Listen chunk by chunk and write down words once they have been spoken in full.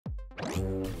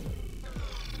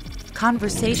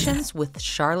Conversations with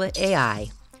Charlotte AI.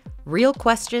 Real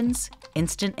questions,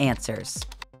 instant answers.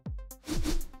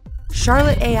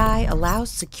 Charlotte AI allows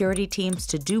security teams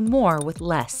to do more with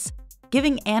less,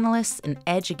 giving analysts an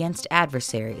edge against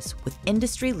adversaries with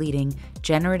industry-leading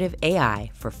generative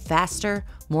AI for faster,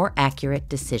 more accurate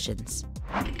decisions.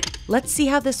 Let's see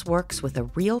how this works with a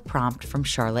real prompt from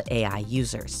Charlotte AI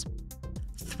users.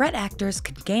 Threat actors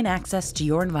can gain access to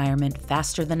your environment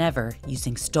faster than ever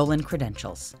using stolen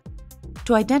credentials.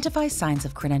 To identify signs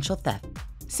of credential theft,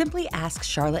 simply ask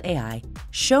Charlotte AI,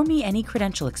 "Show me any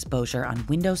credential exposure on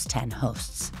Windows 10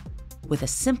 hosts." With a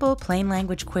simple plain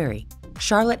language query,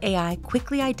 Charlotte AI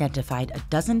quickly identified a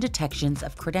dozen detections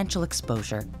of credential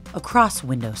exposure across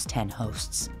Windows 10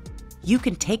 hosts. You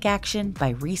can take action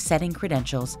by resetting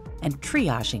credentials and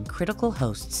triaging critical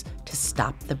hosts to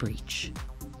stop the breach.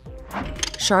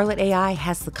 Charlotte AI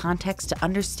has the context to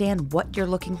understand what you're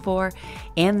looking for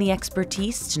and the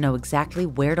expertise to know exactly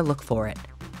where to look for it,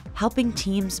 helping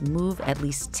teams move at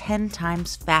least 10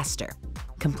 times faster,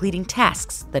 completing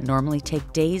tasks that normally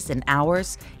take days and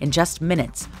hours in just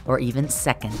minutes or even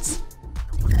seconds.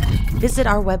 Visit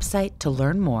our website to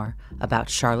learn more about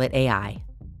Charlotte AI.